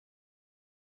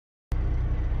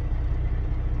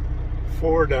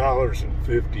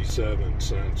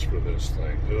$4.57 for this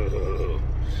thing. Ugh.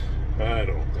 I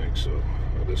don't think so.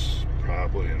 This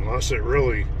probably, unless it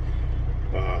really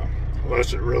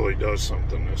does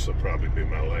something, this will probably be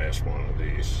my last one of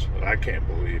these. I can't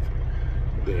believe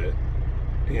that,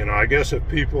 you know, I guess if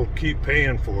people keep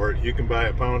paying for it, you can buy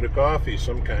a pound of coffee,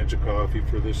 some kinds of coffee,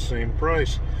 for this same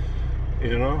price,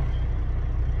 you know?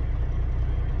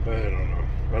 I don't know.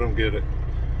 I don't get it.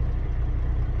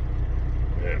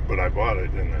 Yeah, but I bought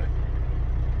it, didn't I?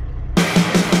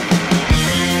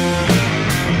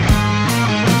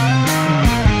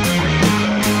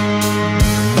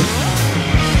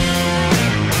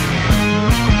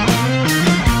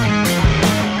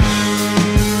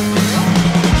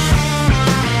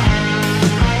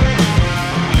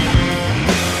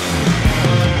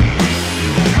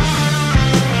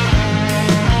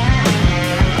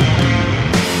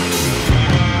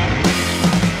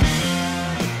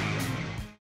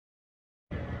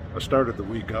 I started the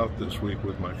week out this week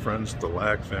with my friends, the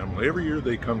Lack family. Every year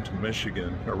they come to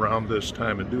Michigan around this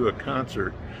time and do a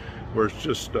concert where it's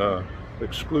just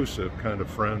exclusive kind of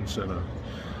friends in a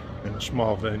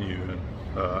small venue. And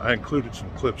I included some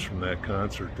clips from that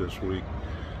concert this week.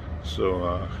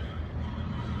 So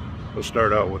we'll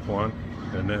start out with one.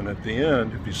 And then at the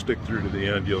end, if you stick through to the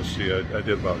end, you'll see I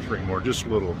did about 3 more, just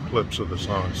little clips of the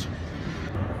songs.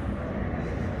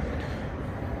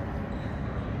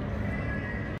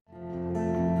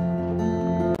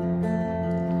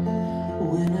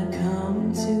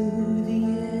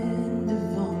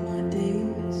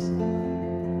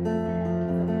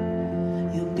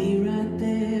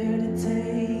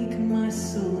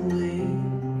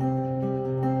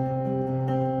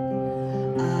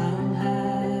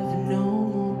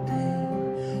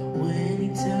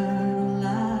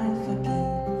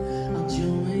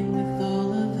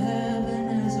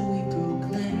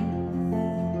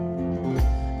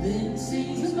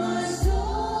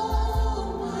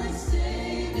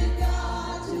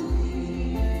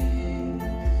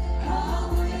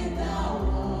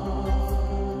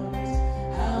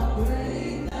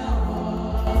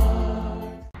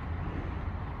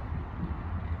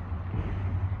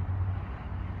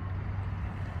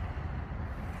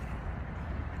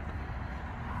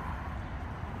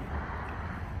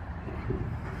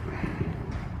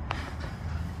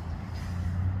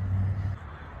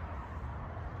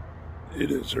 It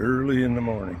is early in the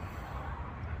morning,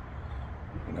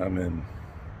 and I'm in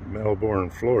Melbourne,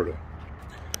 Florida,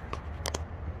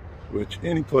 which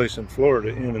any place in Florida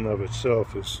in and of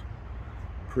itself is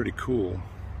pretty cool.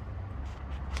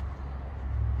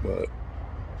 But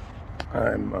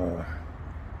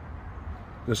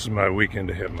this is my weekend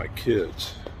to have my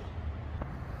kids.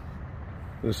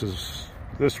 This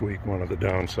week, one of the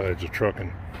downsides of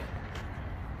trucking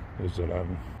is that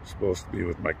I'm supposed to be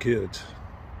with my kids.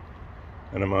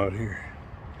 And I'm out here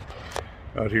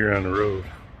on the road.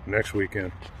 Next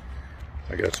weekend,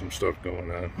 I got some stuff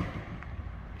going on.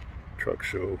 Truck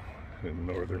show in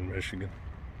northern Michigan.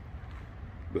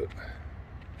 But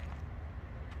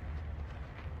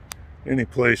any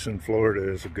place in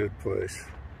Florida is a good place,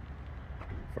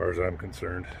 as far as I'm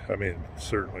concerned. I mean,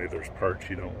 certainly there's parts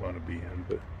you don't want to be in,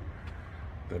 but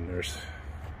then there's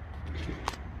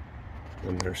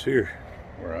here,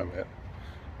 where I'm at.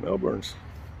 Melbourne's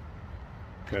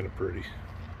kind of pretty.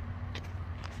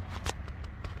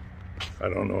 I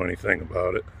don't know anything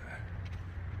about it.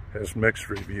 It has mixed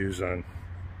reviews on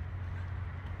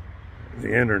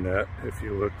the internet. If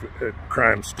you look at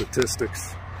crime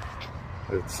statistics,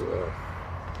 it's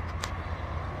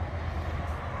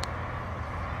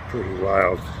pretty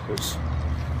wild. It's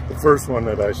the first one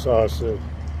that I saw said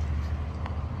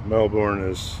Melbourne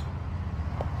is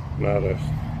not a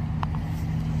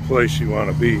place you want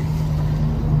to be.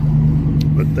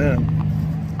 But then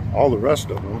all the rest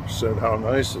of them said how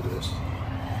nice it is.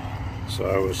 So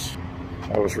I was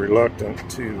reluctant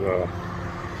to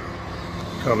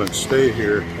come and stay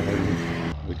here,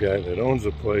 and the guy that owns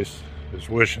the place is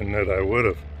wishing that I would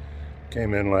have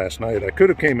came in last night. I could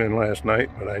have came in last night,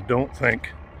 but I don't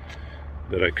think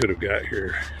that I could have got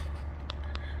here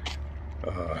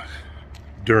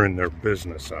during their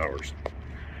business hours.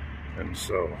 And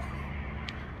so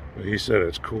he said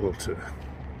it's cool to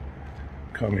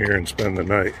come here and spend the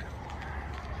night.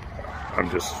 I'm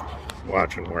just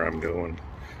watching where I'm going,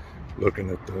 looking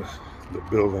at the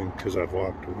building, because I've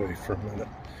walked away for a minute.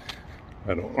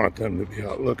 I don't want them to be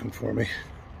out looking for me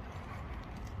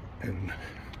and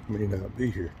may not be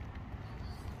here.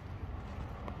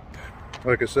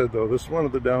 Like I said, though, this is one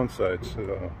of the downsides.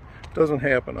 It doesn't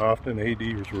happen often. AD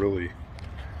is really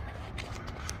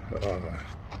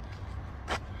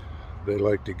they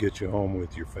like to get you home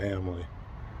with your family.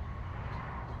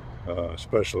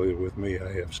 Especially with me,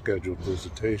 I have scheduled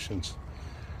visitations.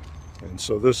 And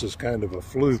so this is kind of a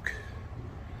fluke.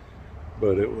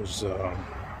 But it was,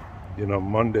 you know,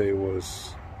 Monday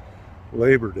was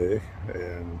Labor Day,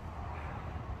 and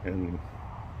in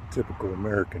typical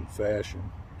American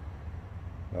fashion,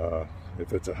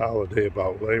 if it's a holiday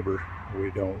about labor,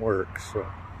 we don't work. So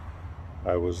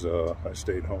I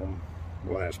stayed home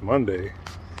last Monday,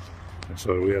 and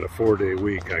so we had a 4-day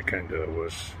week. I kind of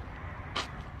was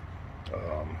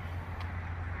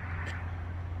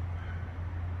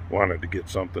wanted to get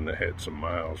something that had some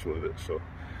miles with it. So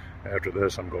after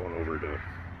this, I'm going over to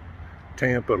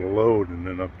Tampa to load, and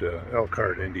then up to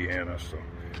Elkhart, Indiana.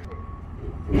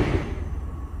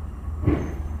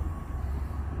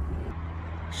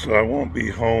 So I won't be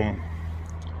home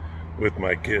with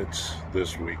my kids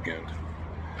this weekend.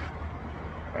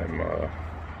 I'm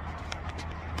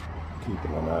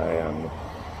keeping an eye on,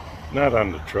 not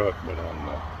on the truck, but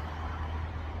on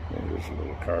there's a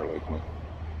little car like me.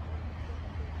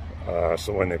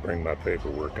 So when they bring my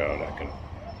paperwork out,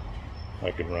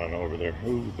 I can run over there.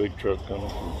 Ooh, big truck coming.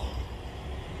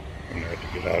 I'm gonna have to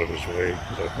get out of his way,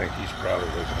 because I think he's probably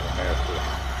gonna have to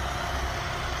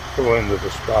pull into the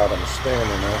spot I'm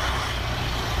standing at.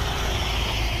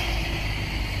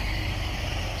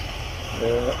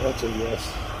 Yeah, that's a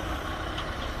yes.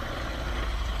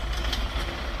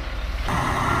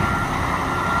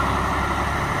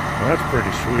 Well, that's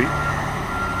pretty sweet.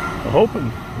 I'm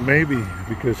hoping maybe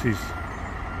because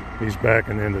he's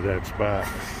backing into that spot,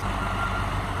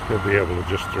 he'll be able to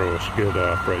just throw a skid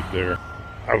off right there.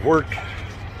 I've worked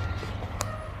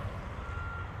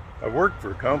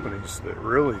for companies that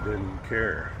really didn't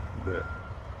care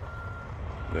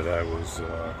that I was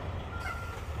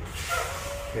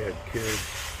had kids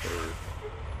or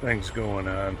things going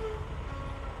on.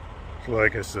 So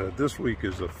like I said, this week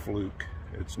is a fluke.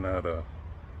 It's not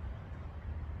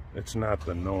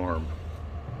the norm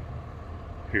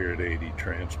here at AD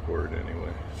Transport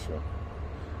anyway. So,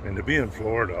 and to be in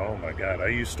Florida, oh my God, I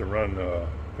used to run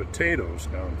potatoes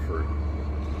down for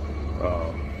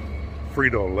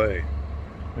Frito-Lay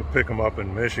and pick them up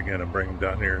in Michigan and bring them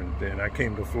down here. And I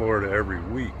came to Florida every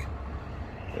week,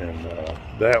 and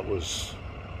that was,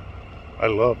 I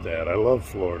love that. I love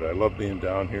Florida. I love being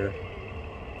down here.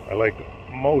 I like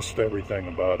most everything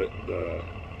about it. The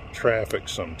traffic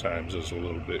sometimes is a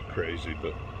little bit crazy,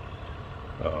 but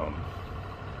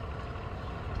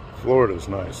Florida's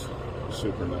nice,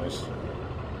 super nice.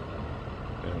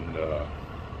 And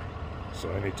so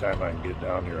anytime I can get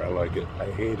down here, I like it.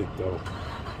 I hate it though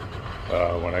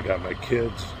when I got my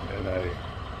kids and I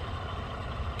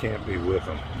can't be with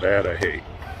them. That I hate.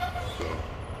 So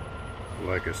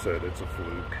like I said, it's a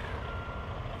fluke.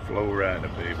 Flow rider,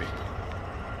 baby.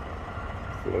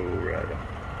 Flow rider.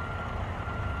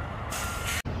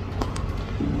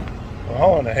 I'm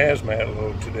hauling a hazmat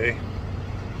load today,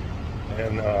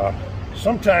 and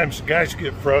sometimes guys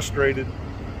get frustrated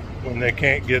when they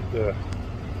can't get the,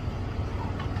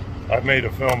 I've made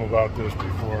a film about this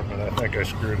before, but I think I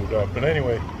screwed it up. But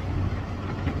anyway,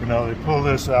 you know, they pull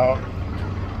this out,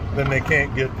 then they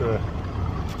can't get the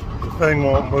thing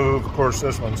won't move. Of course,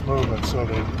 this one's moving, so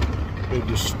they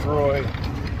destroy,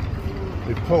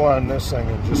 they pull on this thing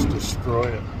and just destroy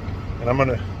it. And I'm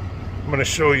gonna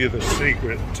show you the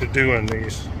secret to doing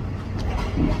these.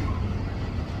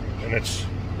 And it's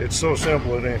so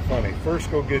simple it ain't funny.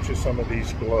 First, go get you some of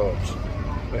these gloves.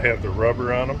 They have the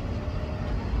rubber on them.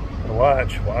 And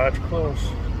watch close.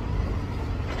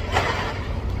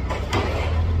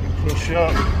 You push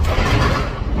up,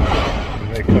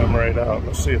 and they come right out.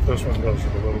 Let's see if this one does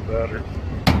it a little better.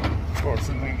 Of course,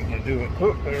 I'm gonna do it.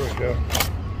 Oh, there we go.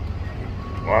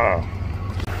 Wow.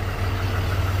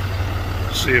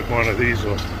 See if one of these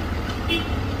will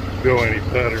go any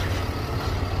better.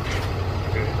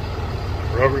 Okay.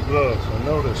 Rubber gloves. And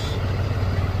notice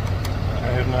I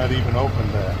have not even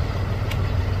opened that.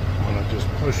 I'm gonna just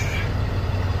push.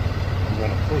 I'm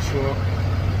gonna push up.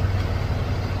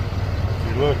 If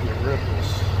you look, it ripples.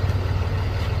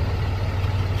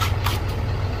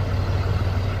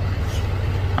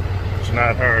 It's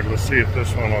not hard. Let's see if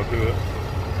this one will do it.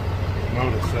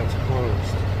 Notice that's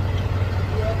closed.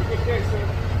 Have a good day, sir.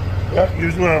 Yep, you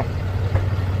as well.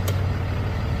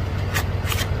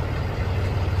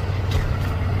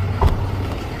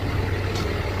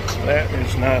 That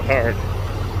is not hard.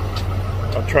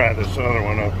 I'll try this other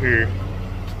one up here.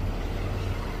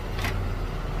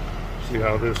 See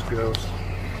how this goes.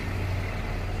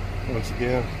 Once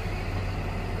again,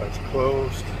 that's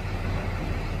closed.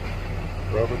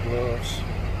 Rubber gloves.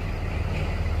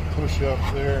 Push up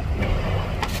there.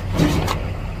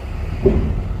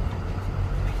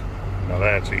 Now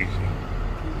that's easy.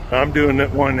 I'm doing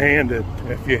it one-handed.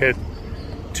 If you had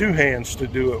two hands to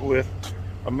do it with,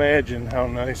 imagine how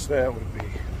nice that would be.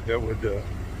 It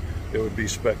would be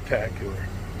spectacular.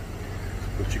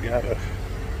 But you gotta,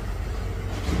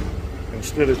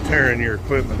 instead of tearing your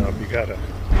equipment up, you gotta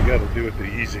do it the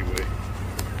easy way.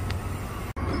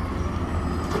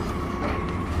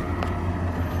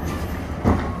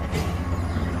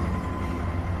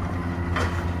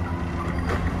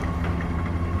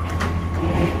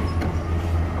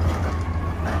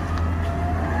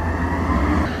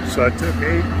 So I took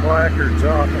 8 placards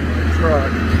off of my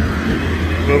truck.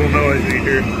 A little noisy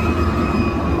here.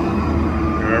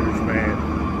 Garbage man.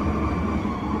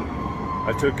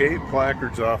 I took 8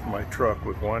 placards off my truck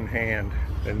with one hand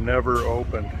and never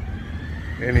opened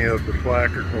any of the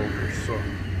placard holders. So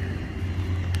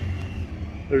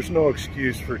there's no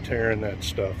excuse for tearing that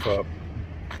stuff up.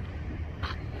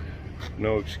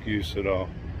 No excuse at all.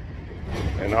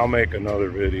 And I'll make another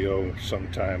video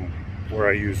sometime where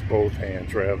I use both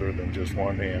hands rather than just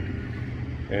one hand.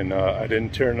 And I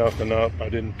didn't tear nothing up. I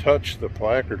didn't touch the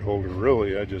placard holder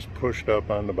really. I just pushed up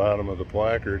on the bottom of the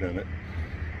placard and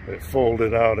it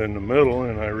folded out in the middle,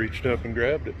 and I reached up and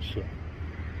grabbed it. So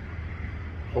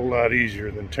a whole lot easier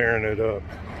than tearing it up.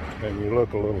 And you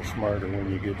look a little smarter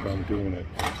when you get done doing it.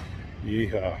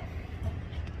 Yeehaw.